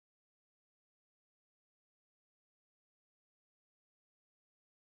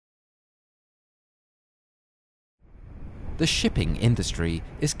The shipping industry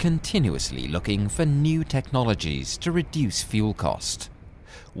is continuously looking for new technologies to reduce fuel cost,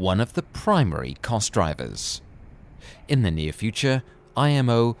 one of the primary cost drivers. In the near future,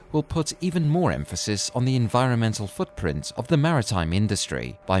 IMO will put even more emphasis on the environmental footprint of the maritime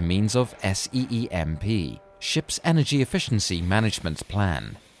industry by means of SEEMP, Ship's Energy Efficiency Management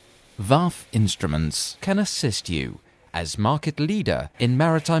Plan. VAF Instruments can assist you as market leader in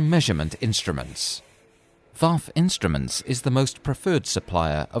maritime measurement instruments. VAF Instruments is the most preferred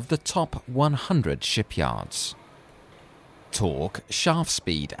supplier of the top 100 shipyards. Torque, shaft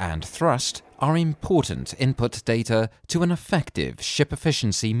speed and thrust are important input data to an effective ship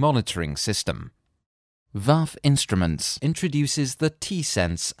efficiency monitoring system. VAF Instruments introduces the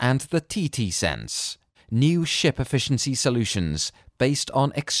T-Sense and the TT-Sense, new ship efficiency solutions based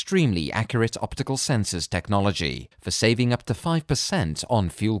on extremely accurate optical sensors technology for saving up to 5% on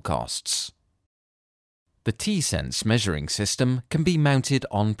fuel costs. The T-Sense measuring system can be mounted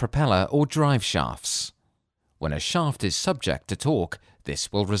on propeller or drive shafts. When a shaft is subject to torque,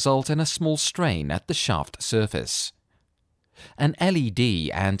 this will result in a small strain at the shaft surface. An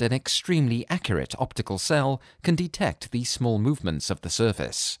LED and an extremely accurate optical cell can detect these small movements of the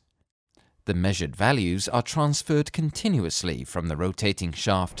surface. The measured values are transferred continuously from the rotating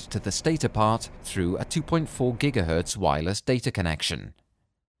shaft to the stator part through a 2.4 GHz wireless data connection.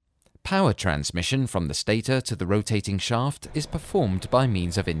 Power transmission from the stator to the rotating shaft is performed by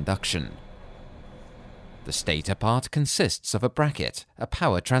means of induction. The stator part consists of a bracket, a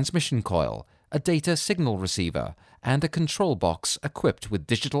power transmission coil, a data signal receiver, and a control box equipped with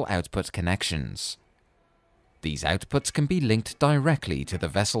digital output connections. These outputs can be linked directly to the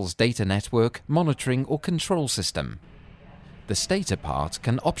vessel's data network, monitoring or control system. The stator part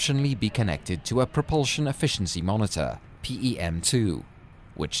can optionally be connected to a propulsion efficiency monitor, PEM2,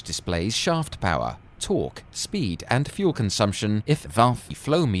 which displays shaft power, torque, speed and fuel consumption if VAF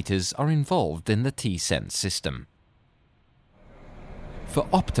flow meters are involved in the T-Sense system. For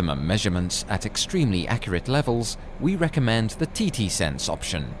optimum measurements at extremely accurate levels, we recommend the TT-Sense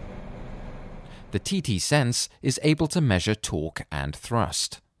option. The TT-Sense is able to measure torque and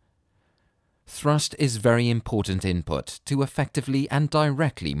thrust. Thrust is very important input to effectively and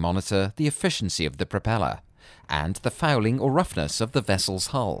directly monitor the efficiency of the propeller and the fouling or roughness of the vessel's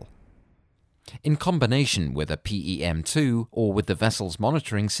hull. In combination with a PEM2 or with the vessel's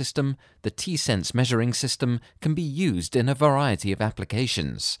monitoring system, the T-Sense measuring system can be used in a variety of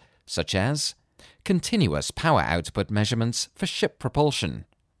applications, such as continuous power output measurements for ship propulsion,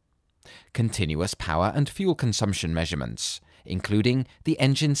 continuous power and fuel consumption measurements, including the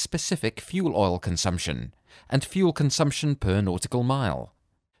engine-specific fuel oil consumption and fuel consumption per nautical mile,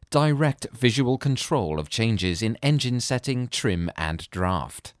 direct visual control of changes in engine setting, trim and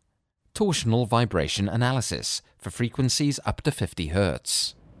draft, torsional vibration analysis for frequencies up to 50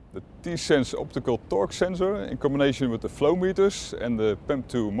 Hz. The T-Sense optical torque sensor, in combination with the flow meters and the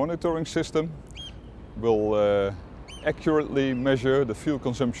PEM2 monitoring system, will accurately measure the fuel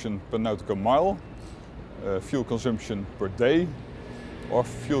consumption per nautical mile, fuel consumption per day or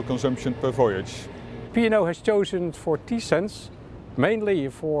fuel consumption per voyage. P&O has chosen for T-Sense mainly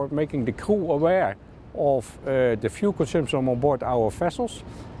for making the crew aware of the fuel consumption on board our vessels,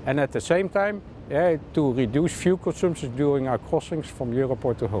 and at the same time to reduce fuel consumption during our crossings from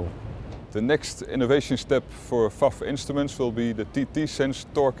Europort to Hull. The next innovation step for VAF instruments will be the TT-Sense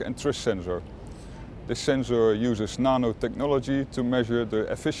torque and thrust sensor. This sensor uses nanotechnology to measure the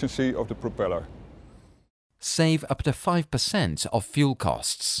efficiency of the propeller. Save up to 5% of fuel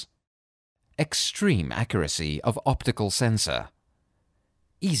costs. Extreme accuracy of optical sensor.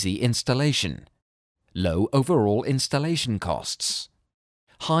 Easy installation. Low overall installation costs.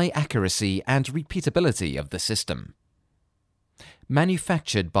 High accuracy and repeatability of the system.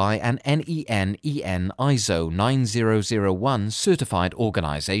 Manufactured by an NEN-EN ISO 9001 certified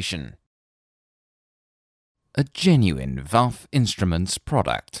organization. A genuine VAF Instruments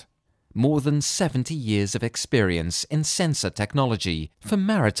product. More than 70 years of experience in sensor technology for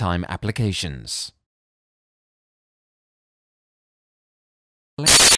maritime applications.